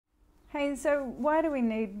Hey, so why do we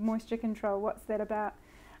need moisture control? What's that about?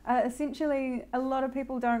 Essentially, a lot of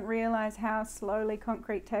people don't realise how slowly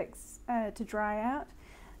concrete takes to dry out.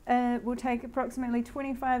 It will take approximately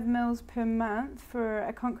 25 mils per month for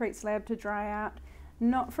a concrete slab to dry out,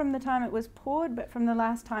 not from the time it was poured, but from the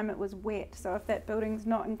last time it was wet. So if that building's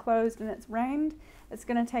not enclosed and it's rained, it's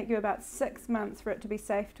going to take you about 6 months for it to be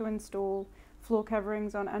safe to install floor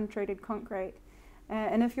coverings on untreated concrete.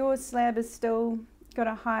 And if your slab is still got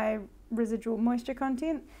a high residual moisture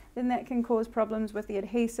content, then that can cause problems with the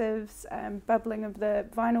adhesives, bubbling of the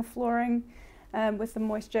vinyl flooring, with the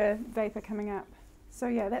moisture vapor coming up. So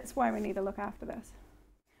yeah, that's why we need to look after this.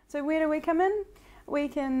 So where do we come in? We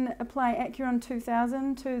can apply Acuron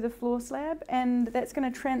 2000 to the floor slab, and that's going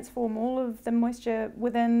to transform all of the moisture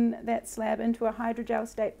within that slab into a hydrogel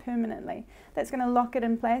state permanently. That's going to lock it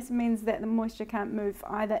in place. It means that the moisture can't move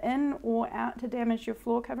either in or out to damage your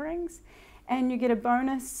floor coverings. And you get a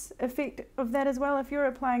bonus effect of that as well. If you're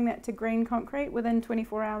applying that to green concrete within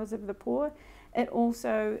 24 hours of the pour, it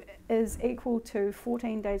also is equal to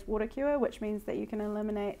 14 days water cure, which means that you can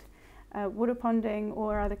eliminate water ponding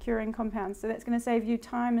or other curing compounds. So that's going to save you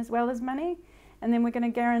time as well as money. And then we're going to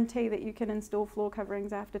guarantee that you can install floor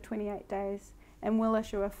coverings after 28 days, and we'll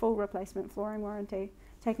issue a full replacement flooring warranty,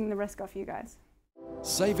 taking the risk off you guys.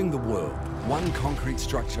 Saving the world, one concrete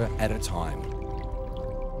structure at a time.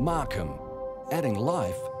 Markham, adding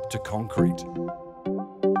life to concrete.